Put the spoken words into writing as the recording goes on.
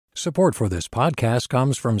Support for this podcast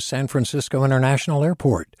comes from San Francisco International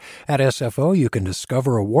Airport. At SFO, you can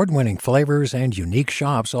discover award-winning flavors and unique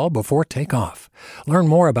shops all before takeoff. Learn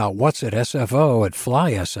more about what's at SFO at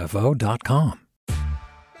flysfo.com.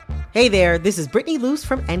 Hey there, this is Brittany Luce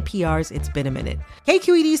from NPR's It's Been a Minute.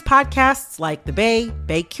 KQED's podcasts like The Bay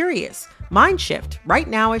Curious, Mindshift, Right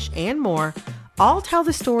Nowish, and more all tell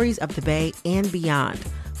the stories of the Bay and beyond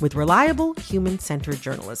with reliable, human-centered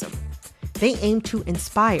journalism. They aim to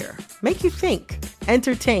inspire, make you think,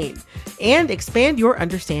 entertain, and expand your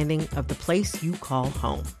understanding of the place you call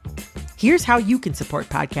home. Here's how you can support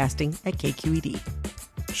podcasting at KQED.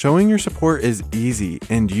 Showing your support is easy,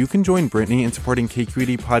 and you can join Brittany in supporting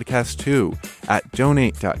KQED Podcast too at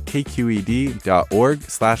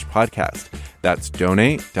donate.kqed.org/podcast. That's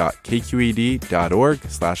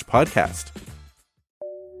donate.kqed.org/podcast.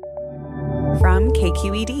 From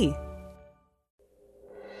KQED.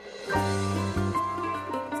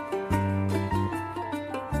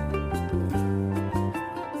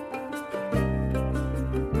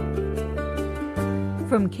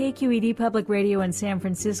 From KQED Public Radio in San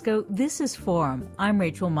Francisco, this is Forum. I'm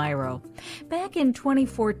Rachael Myrow. Back in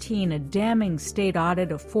 2014, a damning state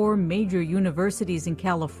audit of 4 major universities in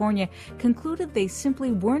California concluded they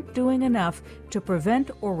simply weren't doing enough to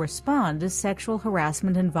prevent or respond to sexual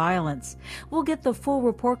harassment and violence. We'll get the full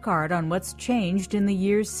report card on what's changed in the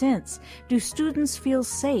years since. Do students feel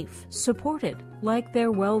safe, supported, like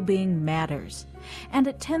their well-being matters? And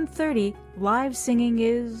at 10:30, live singing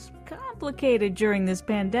is complicated during this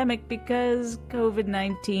pandemic because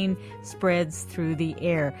COVID-19 spreads through the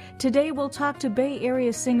air. Today we'll talk to Bay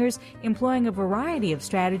Area singers employing a variety of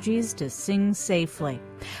strategies to sing safely.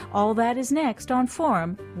 All that is next on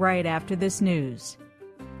Forum, right after this news.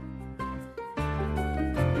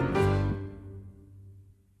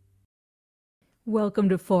 Welcome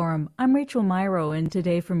to Forum. I'm Rachael Myrow, and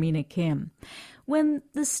today for Mina Kim. When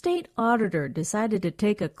the state auditor decided to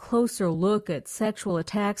take a closer look at sexual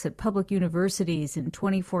attacks at public universities in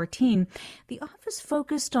 2014, the office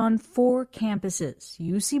focused on 4 campuses: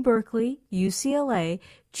 UC Berkeley, UCLA,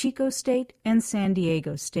 Chico State, and San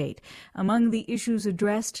Diego State. Among the issues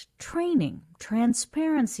addressed, training,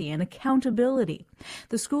 transparency, and accountability.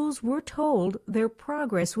 The schools were told their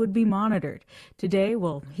progress would be monitored. Today,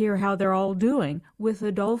 we'll hear how they're all doing with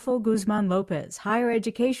Adolfo Guzman-Lopez, higher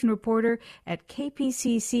education reporter at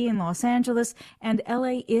KPCC in Los Angeles and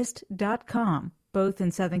LAist.com, both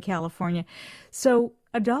in Southern California. So,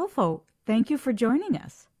 Adolfo, thank you for joining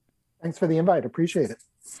us. Thanks for the invite. Appreciate it.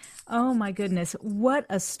 Oh, my goodness. What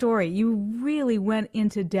a story. You really went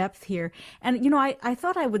into depth here. And, I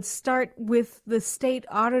thought I would start with the state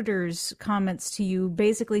auditor's comments to you,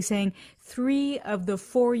 basically saying 3 of the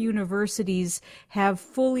 4 universities have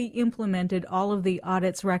fully implemented all of the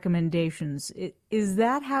audit's recommendations. Is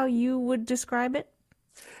that how you would describe it?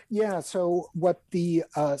 Yeah, so what the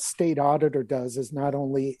state auditor does is not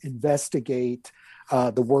only investigate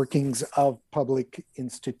the workings of public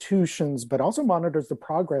institutions, but also monitors the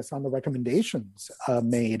progress on the recommendations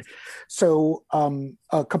made. So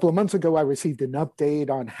a couple of months ago, I received an update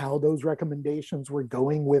on how those recommendations were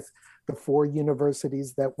going with the 4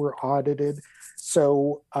 universities that were audited.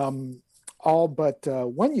 So all but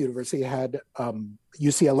one university had,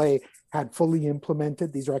 UCLA, had fully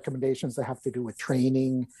implemented these recommendations that have to do with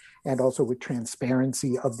training and also with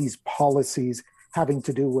transparency of these policies having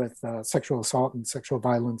to do with sexual assault and sexual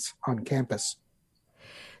violence on campus.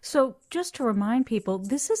 So just to remind people,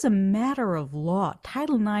 this is a matter of law.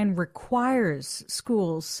 Title IX requires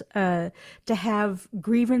schools to have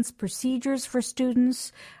grievance procedures for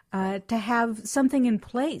students, to have something in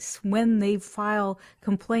place when they file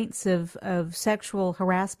complaints of sexual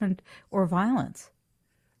harassment or violence.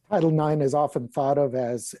 Title IX is often thought of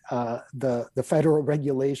as the federal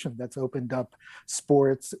regulation that's opened up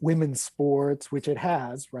sports, women's sports, which it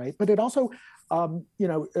has, right? But it also,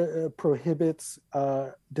 prohibits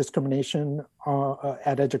discrimination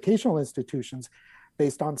at educational institutions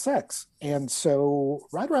based on sex. And so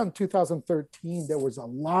right around 2013, there was a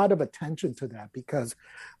lot of attention to that because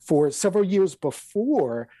for several years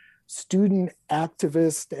before, student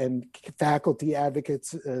activists and faculty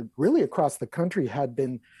advocates really across the country had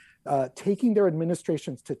been taking their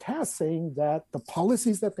administrations to task, saying that the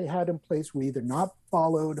policies that they had in place were either not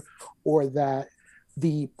followed or that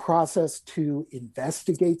the process to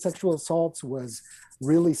investigate sexual assaults was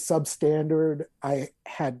really substandard. I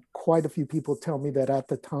had quite a few people tell me that at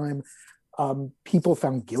the time, people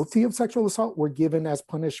found guilty of sexual assault were given as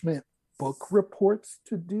punishment book reports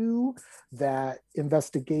to do, that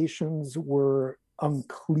investigations were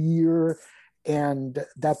unclear, and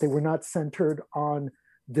that they were not centered on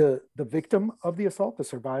the victim of the assault, the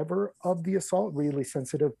survivor of the assault, really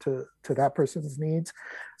sensitive to that person's needs.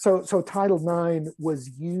 So Title IX was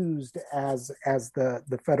used as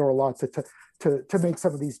the federal law to make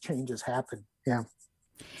some of these changes happen. Yeah.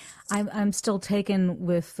 I'm still taken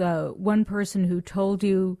with one person who told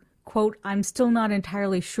you, quote, "I'm still not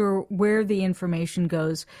entirely sure where the information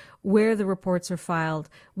goes, where the reports are filed,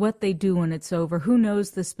 what they do when it's over. Who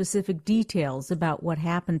knows the specific details about what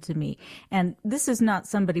happened to me?" And this is not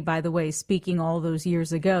somebody, by the way, speaking all those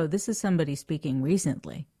years ago. This is somebody speaking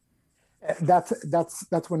recently.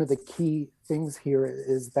 That's one of the key things here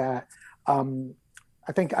is that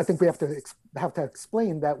I think we have to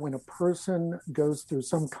explain that when a person goes through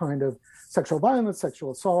some kind of sexual violence,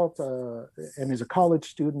 sexual assault, and is a college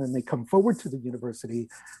student, and they come forward to the university,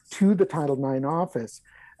 to the Title IX office,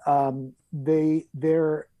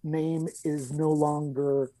 their name is no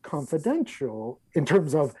longer confidential in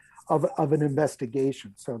terms of an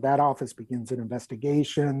investigation. So that office begins an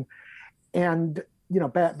investigation, and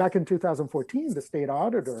back in 2014, the state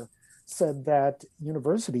auditor said that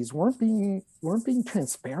universities weren't being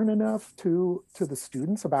transparent enough to the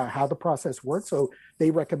students about how the process works. So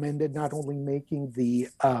they recommended not only making the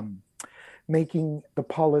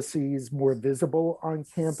policies more visible on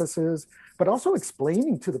campuses, but also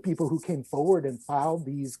explaining to the people who came forward and filed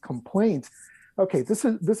these complaints, okay, these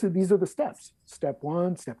are the steps. Step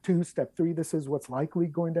 1, step 2, step 3, this is what's likely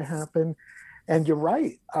going to happen. And you're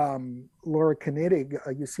right. Laura Knitig,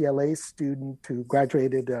 a UCLA student who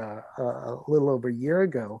graduated a little over a year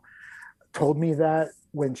ago, told me that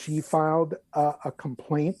when she filed a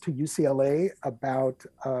complaint to UCLA about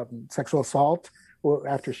sexual assault, or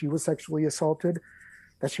after she was sexually assaulted,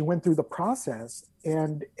 that she went through the process,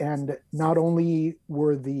 and not only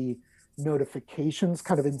were the notifications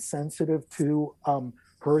kind of insensitive to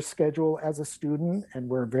her schedule as a student and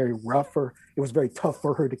were very rough, or it was very tough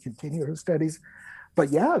for her to continue her studies,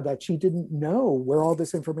 but that she didn't know where all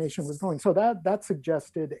this information was going. So that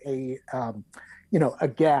suggested a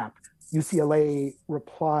gap. UCLA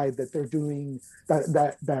replied that they're doing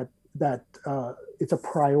that it's a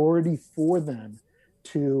priority for them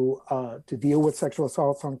to deal with sexual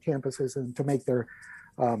assaults on campuses and to make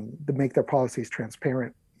their policies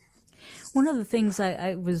transparent. One of the things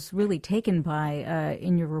I was really taken by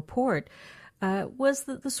in your report was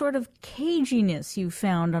the sort of caginess you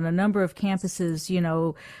found on a number of campuses,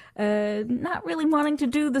 not really wanting to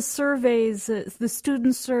do the surveys, the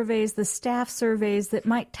student surveys, the staff surveys that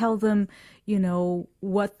might tell them,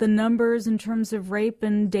 what the numbers in terms of rape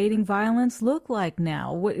and dating violence look like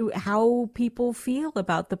now, how people feel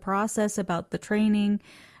about the process, about the training,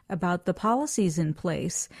 about the policies in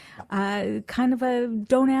place, kind of a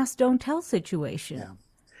don't ask, don't tell situation. Yeah.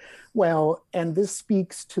 Well, and this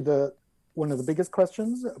speaks to one of the biggest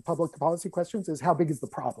questions, public policy questions, is how big is the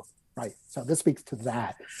problem, right? So this speaks to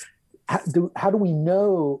that. How do we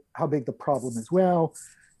know how big the problem is? Well,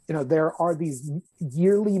 there are these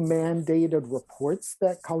yearly mandated reports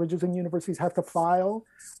that colleges and universities have to file,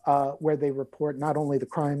 where they report not only the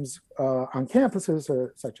crimes on campuses,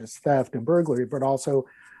 such as theft and burglary, but also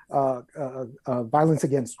violence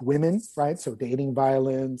against women, right? So dating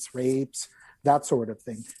violence, rapes, that sort of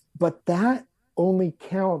thing. But that only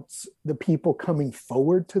counts the people coming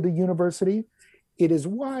forward to the university. It is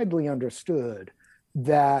widely understood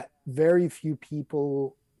that very few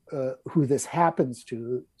people who this happens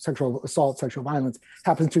to, sexual assault, sexual violence,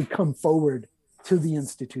 happen to come forward to the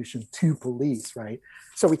institution, to police, right?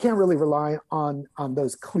 So we can't really rely on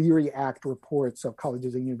those Clery Act reports of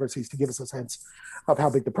colleges and universities to give us a sense of how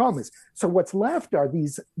big the problem is. So what's left are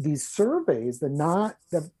these surveys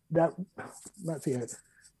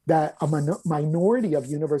that a minority of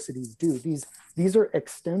universities do. These are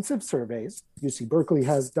extensive surveys. UC Berkeley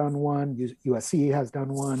has done one, USC has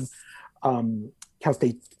done one, Cal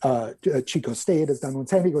State, Chico State has done one,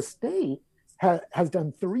 San Diego State has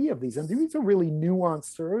done 3 of these. And these are really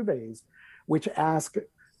nuanced surveys which ask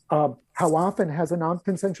how often has a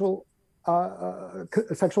non-consensual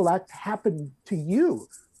sexual act happened to you?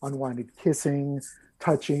 Unwanted kissing,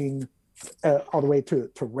 touching, all the way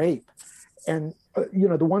to rape. And,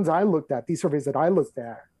 the ones I looked at, these surveys that I looked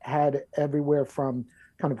at, had everywhere from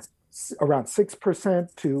kind of around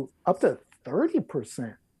 6% to up to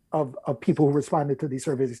 30% of people who responded to these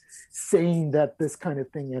surveys saying that this kind of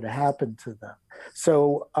thing had happened to them.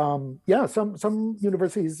 So, some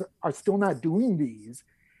universities are still not doing these.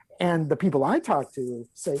 And the people I talk to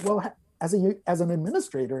say, well, as an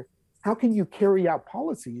administrator, how can you carry out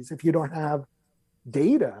policies if you don't have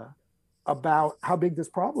data about how big this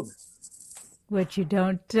problem is? What you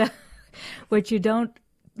don't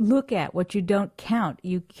look at, what you don't count,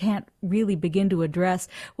 you can't really begin to address.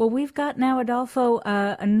 Well, we've got now, Adolfo,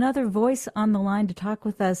 another voice on the line to talk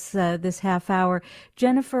with us this half hour.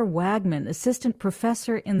 Jennifer Wagman, assistant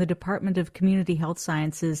professor in the Department of Community Health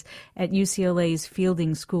Sciences at UCLA's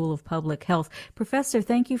Fielding School of Public Health. Professor,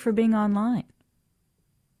 thank you for being online.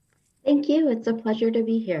 Thank you. It's a pleasure to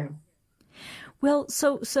be here. Well,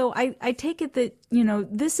 so I take it that,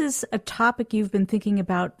 this is a topic you've been thinking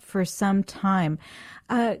about for some time.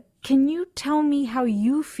 Can you tell me how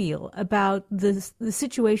you feel about the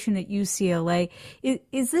situation at UCLA?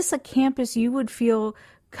 Is this a campus you would feel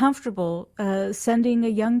comfortable sending a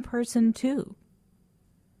young person to?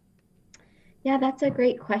 Yeah, that's a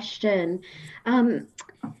great question.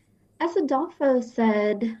 As Adolfo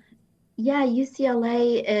said, yeah,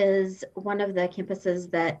 UCLA is one of the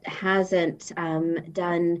campuses that hasn't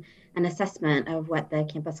done an assessment of what the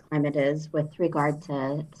campus climate is with regard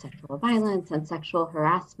to sexual violence and sexual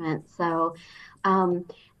harassment. So kind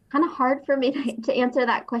of hard for me to answer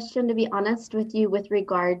that question, to be honest with you, with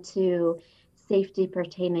regard to safety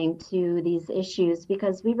pertaining to these issues,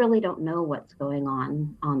 because we really don't know what's going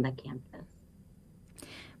on the campus.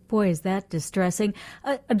 Boy, is that distressing.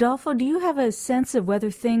 Adolfo, do you have a sense of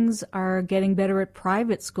whether things are getting better at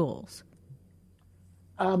private schools?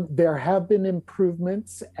 There have been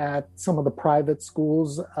improvements at some of the private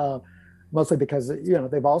schools, mostly because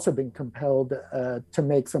they've also been compelled to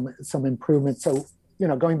make some improvements. So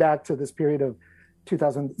going back to this period of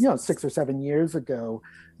 2000, 6 or 7 years ago,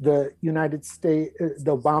 the United States,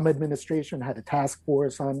 the Obama administration had a task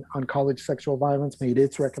force on college sexual violence, made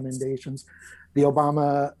its recommendations. The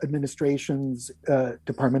Obama administration's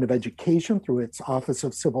Department of Education, through its Office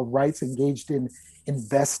of Civil Rights, engaged in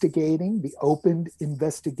investigating the opened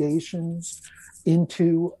investigations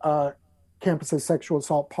into campus sexual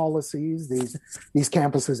assault policies. These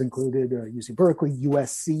campuses included UC Berkeley,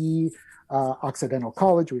 USC, Occidental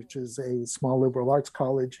College, which is a small liberal arts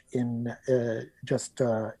college in just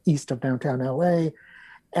east of downtown LA.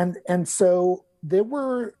 And so there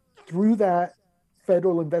were, through that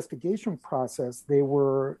federal investigation process, there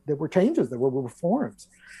were changes, there were reforms.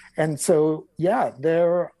 And so, yeah,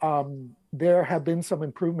 there have been some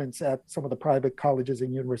improvements at some of the private colleges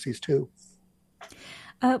and universities too.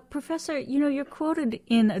 Professor, you're quoted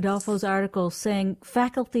in Adolfo's article saying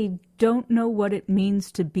faculty don't know what it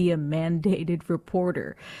means to be a mandated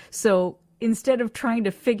reporter. So instead of trying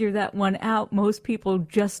to figure that one out, most people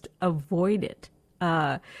just avoid it.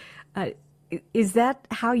 Is that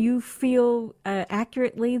how you feel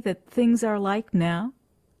accurately that things are like now?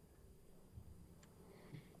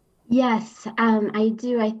 Yes, I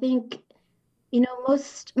do. I think,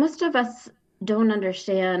 most of us don't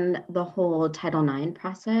understand the whole Title IX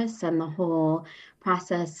process and the whole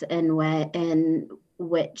process in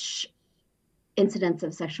which incidents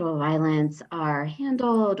of sexual violence are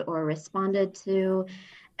handled or responded to.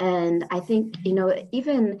 And I think,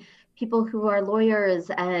 even people who are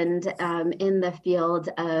lawyers and in the field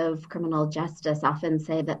of criminal justice often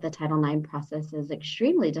say that the Title IX process is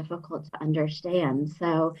extremely difficult to understand.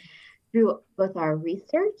 So through both our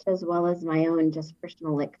research as well as my own just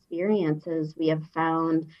personal experiences, we have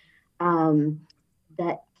found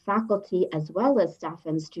that faculty as well as staff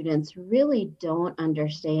and students really don't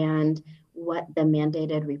understand what the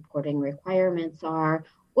mandated reporting requirements are,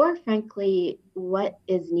 or frankly, what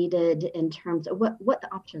is needed in terms of what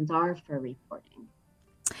the options are for reporting.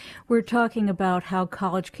 We're talking about how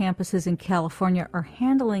college campuses in California are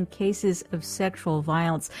handling cases of sexual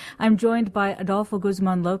violence. I'm joined by Adolfo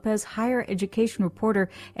Guzman-Lopez, higher education reporter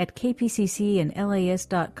at KPCC and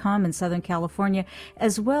LAS.com in Southern California,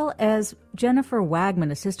 as well as Jennifer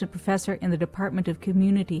Wagman, assistant professor in the Department of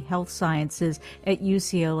Community Health Sciences at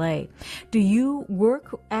UCLA. Do you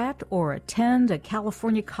work at or attend a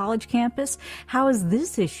California college campus? How has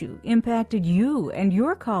this issue impacted you and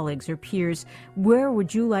your colleagues or peers? Where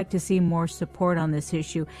would you like to see more support on this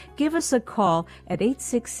issue? Give us a call at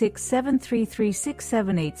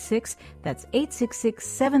 866-733-6786. That's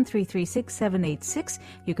 866-733-6786.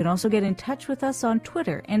 You can also get in touch with us on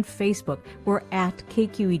Twitter and Facebook. We're at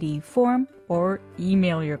KQED Forum, or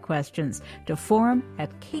email your questions to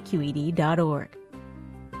forum@kqed.org.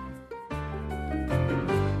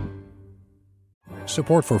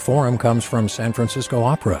 Support for Forum comes from San Francisco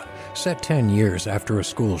Opera. Set 10 years after a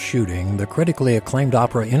school shooting, the critically acclaimed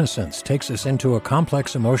opera Innocence takes us into a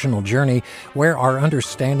complex emotional journey where our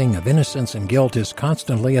understanding of innocence and guilt is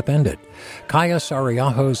constantly upended. Kaya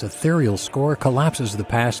Sariaho's ethereal score collapses the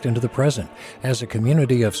past into the present as a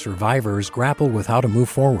community of survivors grapple with how to move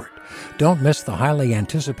forward. Don't miss the highly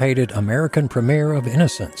anticipated American premiere of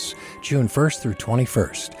Innocence. June 1st through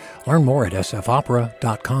 21st. Learn more at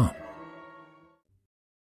sfopera.com.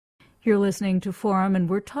 You're listening to Forum, and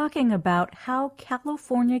we're talking about how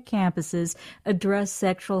California campuses address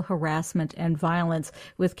sexual harassment and violence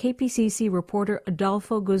with KPCC reporter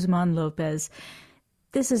Adolfo Guzman-Lopez.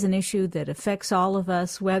 This is an issue that affects all of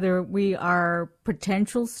us, whether we are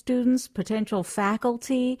potential students, potential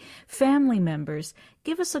faculty, family members.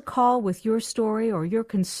 Give us a call with your story or your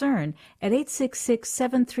concern at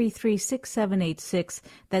 866-733-6786.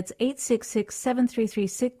 That's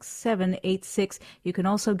 866-733-6786. You can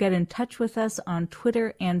also get in touch with us on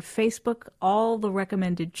Twitter and Facebook, all the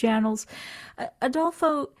recommended channels.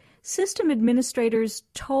 Adolfo, system administrators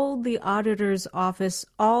told the auditor's office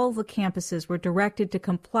all the campuses were directed to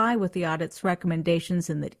comply with the audit's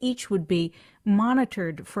recommendations and that each would be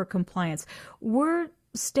monitored for compliance. Were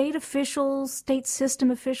state officials, state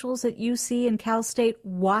system officials at UC and Cal State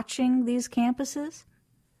watching these campuses?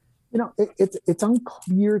 It's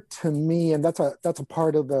unclear to me, and that's a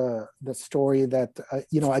part of the story that I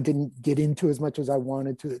didn't get into as much as I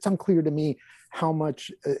wanted to. It's unclear to me how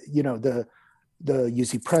much the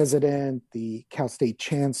UC president, the Cal State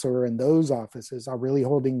chancellor, and those offices are really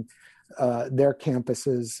holding their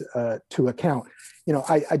campuses to account.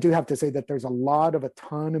 I do have to say that there's a lot of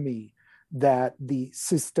autonomy that the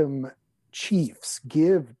system chiefs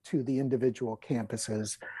give to the individual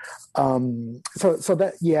campuses. So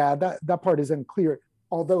that part is unclear.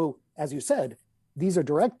 Although, as you said, these are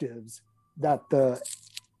directives that the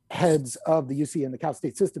heads of the UC and the Cal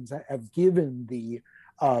State systems have given the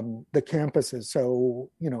campuses. So,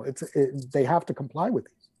 they have to comply with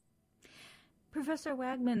these. Professor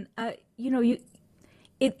Wagman,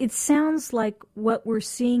 it sounds like what we're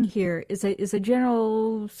seeing here is a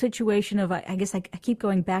general situation of, I guess I keep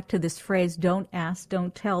going back to this phrase, don't ask,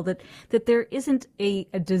 don't tell, that there isn't a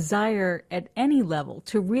desire at any level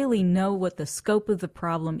to really know what the scope of the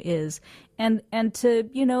problem is and to,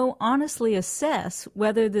 honestly assess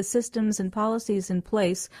whether the systems and policies in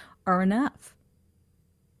place are enough.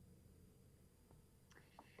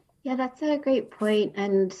 Yeah, that's a great point.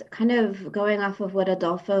 And kind of going off of what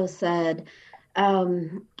Adolfo said, I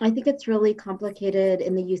think it's really complicated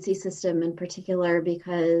in the UC system in particular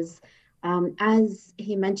because, as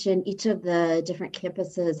he mentioned, each of the different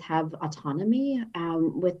campuses have autonomy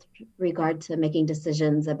with regard to making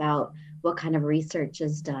decisions about what kind of research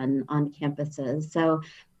is done on campuses. So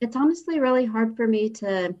it's honestly really hard for me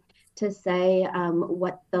to say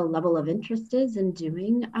what the level of interest is in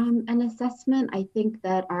doing an assessment. I think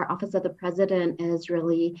that our Office of the President is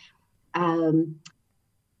really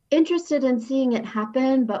interested in seeing it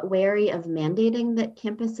happen, but wary of mandating that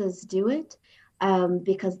campuses do it,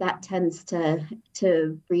 because that tends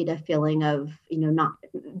to breed a feeling of not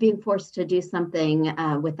being forced to do something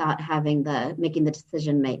without having making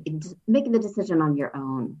the decision on your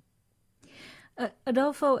own.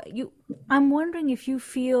 Adolfo, I'm wondering if you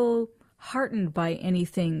feel heartened by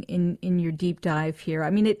anything in your deep dive here. I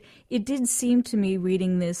mean, it did seem to me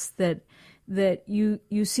reading this that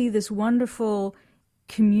you see this wonderful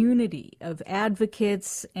community of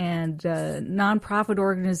advocates and nonprofit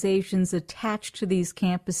organizations attached to these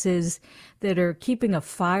campuses that are keeping a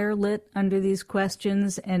fire lit under these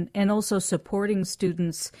questions and also supporting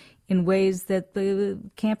students in ways that the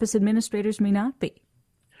campus administrators may not be.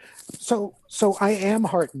 So I am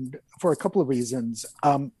heartened for a couple of reasons.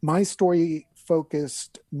 My story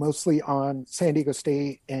focused mostly on San Diego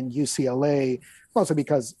State and UCLA, also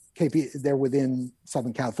because they're within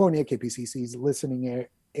Southern California, KPCC's listening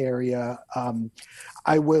area.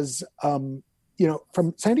 I was, from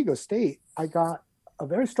San Diego State, I got a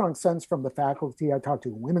very strong sense from the faculty. I talked to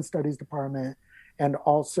the Women's Studies Department and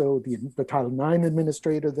also the Title IX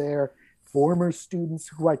administrator there, former students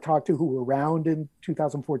who I talked to who were around in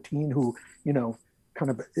 2014 who, kind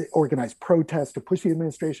of organized protests to push the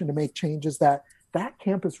administration to make changes. That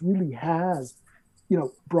campus really has,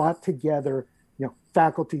 brought together,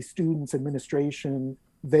 faculty, students, administration,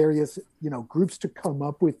 various, groups to come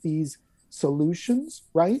up with these solutions,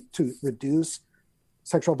 right, to reduce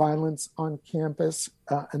sexual violence on campus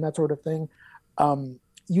and that sort of thing.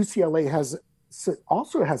 UCLA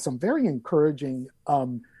also has some very encouraging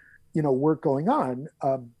work going on.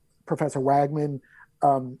 Professor Wagman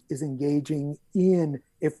is engaging in,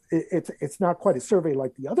 if it's not quite a survey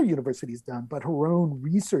like the other universities done, but her own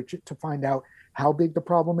research to find out how big the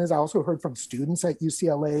problem is. I also heard from students at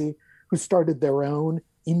UCLA who started their own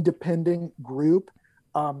independent group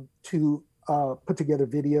to put together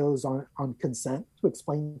videos on consent, to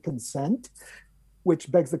explain consent, which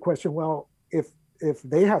begs the question, well, if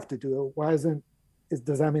they have to do it,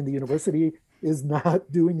 does that mean the university is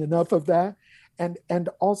not doing enough of that? and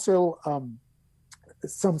also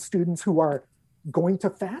some students who are going to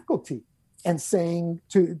faculty and saying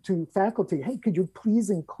to faculty, hey, could you please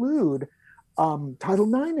include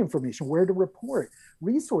Title IX information, where to report,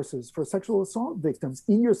 resources for sexual assault victims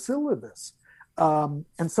in your syllabus. And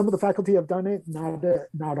some of the faculty have done it,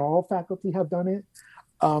 not all faculty have done it.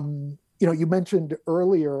 You mentioned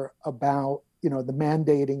earlier about, the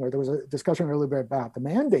mandating, or there was a discussion earlier about the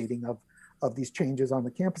mandating of these changes on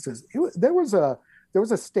the campuses. There was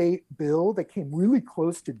a state bill that came really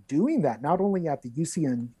close to doing that, not only at the UC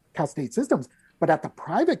and Cal State systems, but at the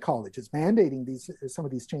private colleges, mandating some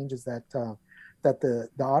of these changes that the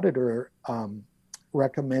auditor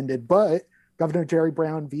recommended. But Governor Jerry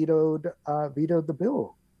Brown vetoed the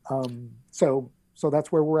bill. So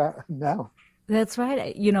that's where we're at now. That's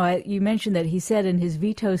right. You mentioned that he said in his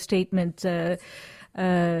veto statement, college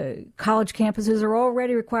campuses are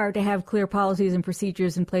already required to have clear policies and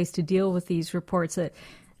procedures in place to deal with these reports.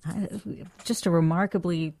 Just a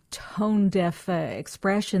remarkably tone-deaf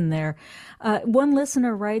expression there. One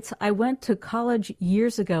listener writes, I went to college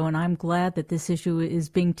years ago, and I'm glad that this issue is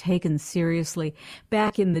being taken seriously.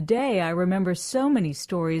 Back in the day, I remember so many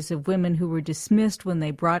stories of women who were dismissed when they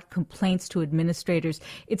brought complaints to administrators.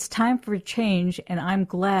 It's time for change, and I'm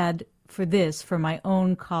glad for this for my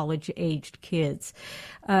own college-aged kids.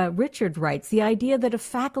 Richard writes, the idea that a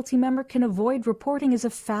faculty member can avoid reporting is a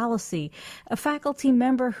fallacy. A faculty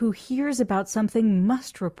member who hears about something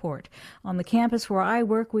must report. On the campus where I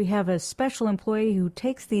work, we have a special employee who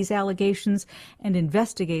takes these allegations and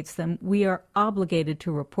investigates them. We are obligated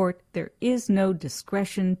to report. There is no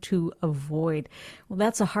discretion to avoid. Well,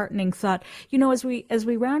 that's a heartening thought. As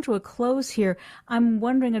we round to a close here, I'm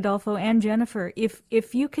wondering, Adolfo and Jennifer, if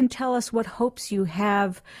you can tell us what hopes you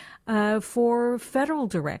have for federal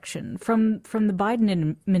direction from the Biden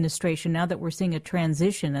administration now that we're seeing a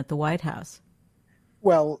transition at the White House.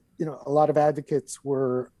 Well, a lot of advocates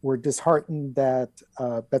were disheartened that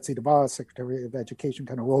Betsy DeVos, Secretary of Education,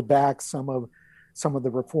 kind of rolled back some of the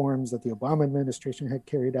reforms that the Obama administration had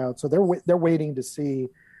carried out. So they're waiting to see,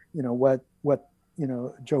 what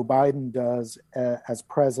Joe Biden does as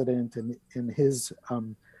president and his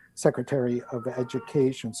Secretary of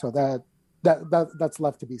Education. So that's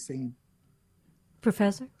left to be seen.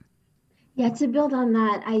 Professor? Yeah, to build on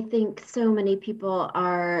that, I think so many people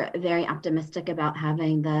are very optimistic about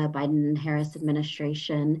having the Biden-Harris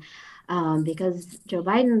administration because Joe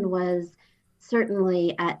Biden was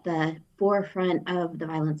certainly at the forefront of the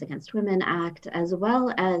Violence Against Women Act, as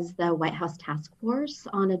well as the White House Task Force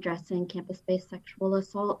on addressing campus-based sexual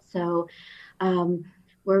assault. So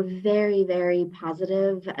we're very, very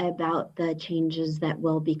positive about the changes that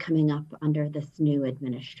will be coming up under this new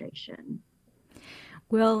administration.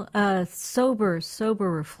 Well, sober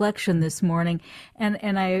reflection this morning,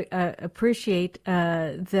 and I appreciate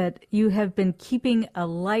that you have been keeping a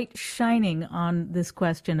light shining on this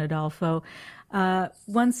question, Adolfo.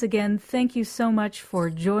 Once again, thank you so much for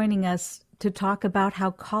joining us to talk about how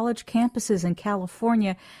college campuses in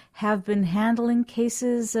California have been handling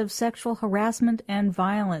cases of sexual harassment and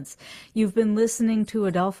violence. You've been listening to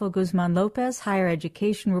Adolfo Guzman-Lopez, higher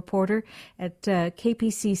education reporter at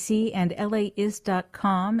KPCC and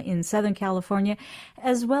LAist.com in Southern California,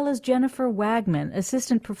 as well as Jennifer Wagman,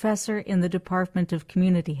 assistant professor in the Department of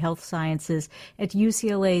Community Health Sciences at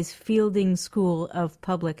UCLA's Fielding School of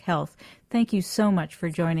Public Health. Thank you so much for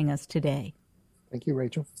joining us today. Thank you,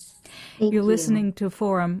 Rachel. You're listening to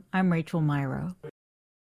Forum. I'm Rachael Myrow.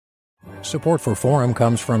 Support for Forum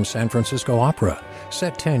comes from San Francisco Opera.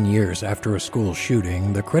 Set 10 years after a school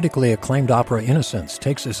shooting, the critically acclaimed opera Innocence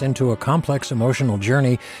takes us into a complex emotional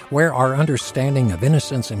journey where our understanding of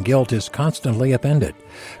innocence and guilt is constantly upended.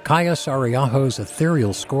 Kaya Sariaho's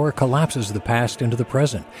ethereal score collapses the past into the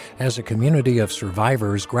present as a community of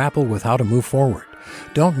survivors grapple with how to move forward.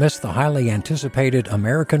 Don't miss the highly anticipated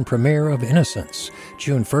American premiere of Innocence,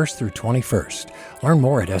 June 1st through 21st. Learn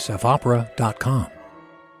more at sfopera.com.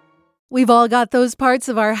 We've all got those parts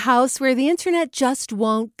of our house where the internet just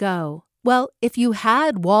won't go. Well, if you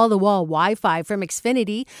had wall-to-wall Wi-Fi from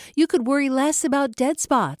Xfinity, you could worry less about dead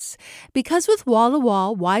spots. Because with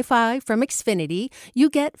wall-to-wall Wi-Fi from Xfinity, you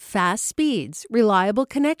get fast speeds, reliable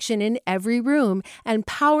connection in every room, and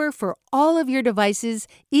power for all of your devices,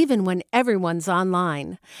 even when everyone's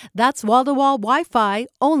online. That's wall-to-wall Wi-Fi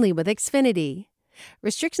only with Xfinity.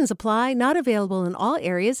 Restrictions apply, not available in all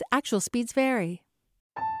areas. Actual speeds vary.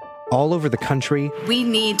 All over the country, we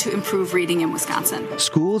need to improve reading in Wisconsin.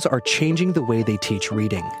 Schools are changing the way they teach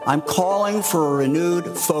reading. I'm calling for a renewed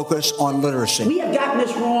focus on literacy. We have gotten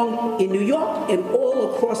this wrong in New York and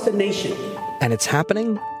all across the nation. And it's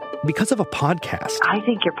happening because of a podcast. I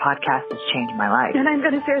think your podcast has changed my life. And I'm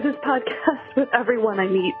going to share this podcast with everyone I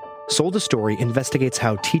meet. Sold a Story investigates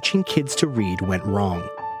how teaching kids to read went wrong.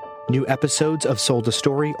 New episodes of Sold a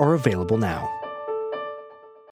Story are available now.